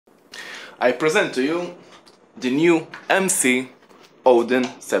I present to you the new MC Odin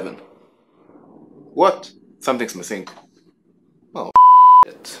 7. What? Something's missing. Oh,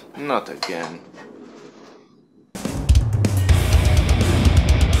 shit. Not again.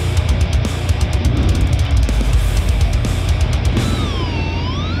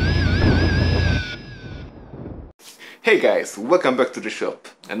 Hey guys, welcome back to the shop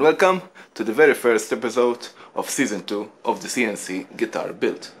and welcome to the very first episode of season 2 of the CNC guitar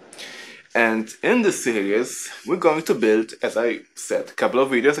build. And in this series we're going to build, as I said a couple of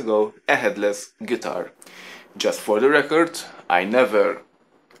videos ago, a headless guitar. Just for the record, I never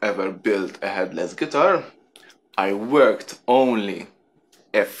ever built a headless guitar. I worked only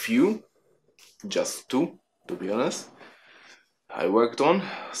a few, just two to be honest, I worked on,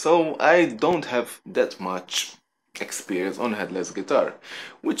 so I don't have that much experience on headless guitar,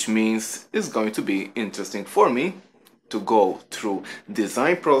 which means it's going to be interesting for me to go through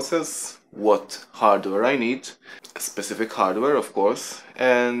design process, what hardware I need, specific hardware of course,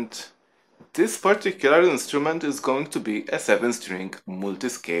 and this particular instrument is going to be a 7-string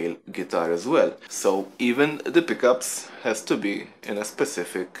multiscale guitar as well, so even the pickups has to be in a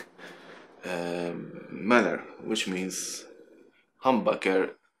specific manner, which means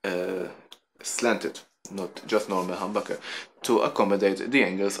humbucker slanted, not just normal humbucker, to accommodate the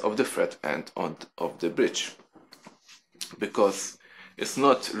angles of the fret and of the bridge, because it's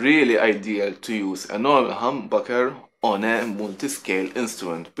not really ideal to use a normal humbucker on a multi-scale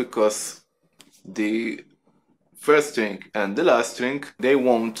instrument, because the first string and the last string, they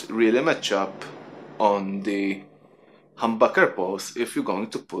won't really match up on the humbucker pose if you're going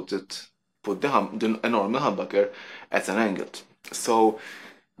to put a normal humbucker at an angle. So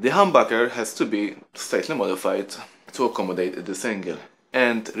the humbucker has to be slightly modified to accommodate this angle.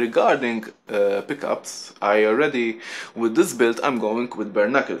 And regarding pickups, with this build I'm going with bare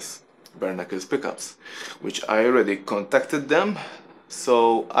knuckles pickups, which I already contacted them,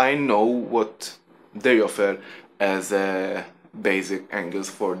 so I know what they offer as basic angles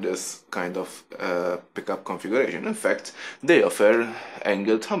for this kind of pickup configuration. In fact, they offer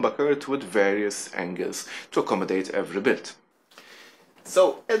angled humbucker with various angles to accommodate every build.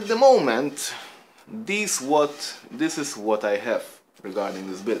 So at the moment, this is what I have regarding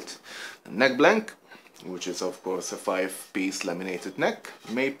this build. A neck blank, which is of course a 5-piece laminated neck,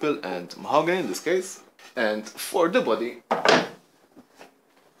 maple and mahogany in this case. And for the body,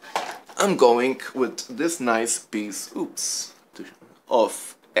 I'm going with this nice piece,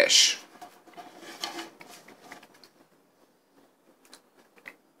 of ash.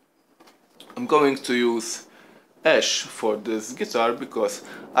 I'm going to use ash for this guitar because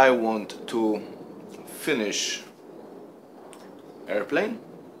I want to finish airplane.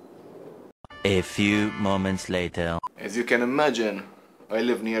 A few moments later. As you can imagine, I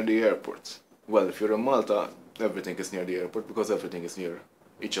live near the airport. Well, if you're in Malta, everything is near the airport because everything is near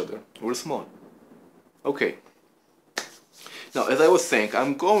each other. We're small. Okay. Now, as I was saying,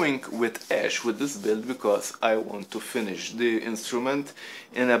 I'm going with ash with this build because I want to finish the instrument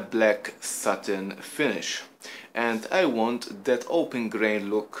in a black satin finish, and I want that open grain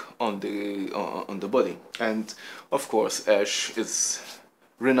look on the body. And of course, ash is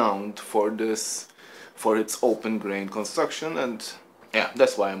renowned for its open grain construction, and yeah,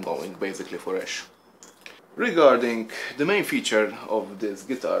 that's why I'm going basically for ash. Regarding the main feature of this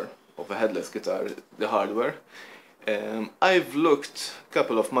guitar, of a headless guitar, the hardware, I've looked a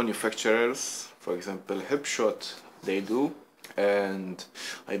couple of manufacturers, for example Hipshot, they do, and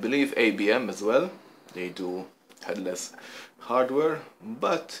I believe ABM as well, they do headless hardware,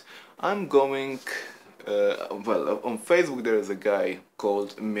 but I'm going, well, on Facebook there is a guy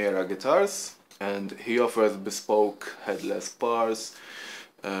called Mera Guitars, and he offers bespoke headless bars,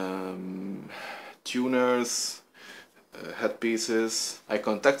 tuners, headpieces. I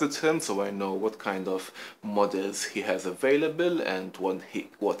contacted him so I know what kind of models he has available and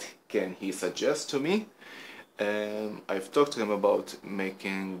what can he suggest to me. I've talked to him about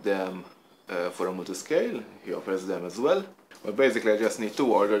making them for a multiscale. He offers them as well. But basically I just need to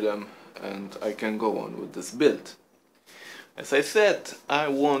order them and I can go on with this build. As I said, I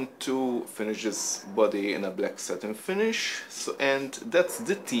want to finish this body in a black satin finish, and that's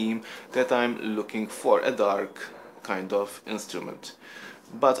the theme that I'm looking for, a dark kind of instrument.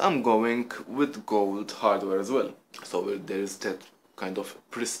 But I'm going with gold hardware as well, so there is that kind of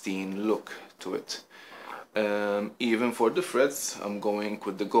pristine look to it. Even for the frets, I'm going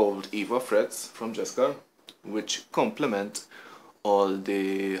with the gold Eva frets from Jeskar, which complement all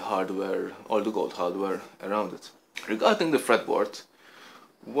the hardware, all the gold hardware around it. Regarding the fretboard,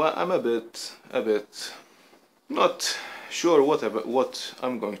 well, I'm a bit not sure what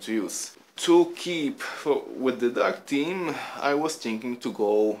I'm going to use. To keep with the dark theme, I was thinking to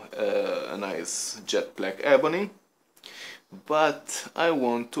go a nice jet black ebony, but I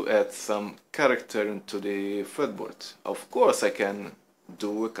want to add some character into the fretboard. Of course I can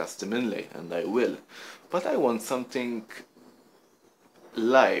do a custom inlay, and I will, but I want something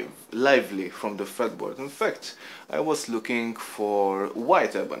lively from the fretboard. In fact, I was looking for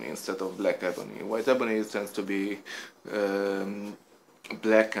white ebony instead of black ebony. White ebony tends to be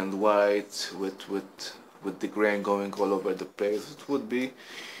black and white with the grain going all over the place. It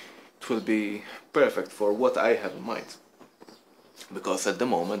will be perfect for what I have in mind, because at the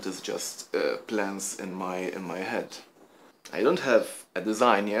moment it's just plans in my head. I don't have a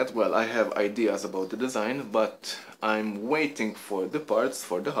design yet. Well, I have ideas about the design, but I'm waiting for the parts,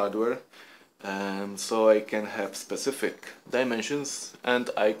 for the hardware, so I can have specific dimensions and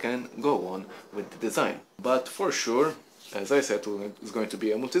I can go on with the design. But for sure, as I said, it's going to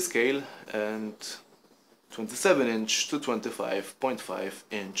be a multiscale and 27" to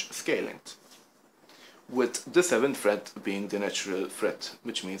 25.5" scale length, with the 7th fret being the natural fret,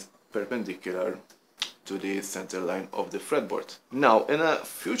 which means perpendicular to the center line of the fretboard. Now, in a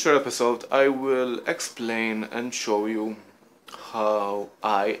future episode, I will explain and show you how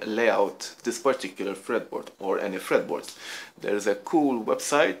I lay out this particular fretboard, or any fretboard. There is a cool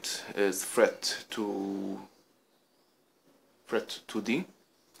website, it's Fret2D,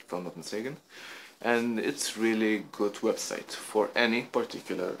 if I'm not mistaken, and it's really good website for any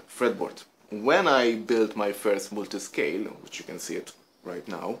particular fretboard. When I built my first multiscale, which you can see it right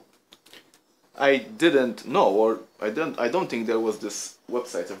now, I didn't know, or I don't think there was this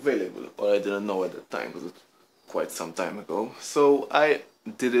website available, or I didn't know at the time, because it's quite some time ago. So I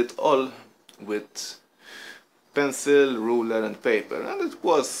did it all with pencil, ruler and paper, and it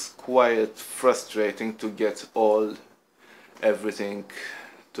was quite frustrating to get everything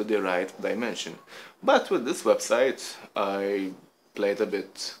to the right dimension. But with this website I played a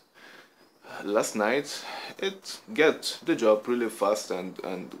bit last night. It gets the job really fast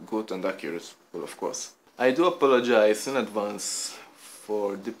and good and accurate, well, of course. I do apologize in advance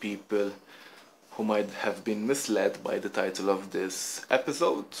for the people who might have been misled by the title of this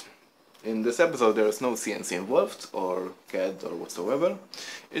episode. In this episode there is no CNC involved or CAD or whatsoever.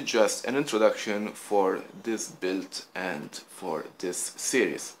 It's just an introduction for this build and for this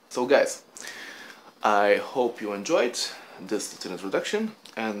series. So guys, I hope you enjoyed this little introduction,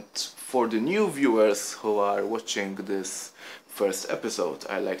 and for the new viewers who are watching this first episode,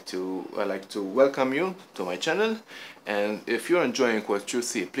 I like to welcome you to my channel, and if you're enjoying what you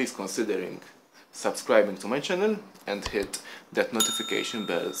see, please considering subscribing to my channel and hit that notification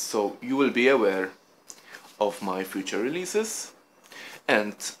bell so you will be aware of my future releases.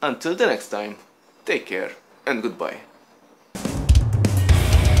 And until the next time, take care and goodbye.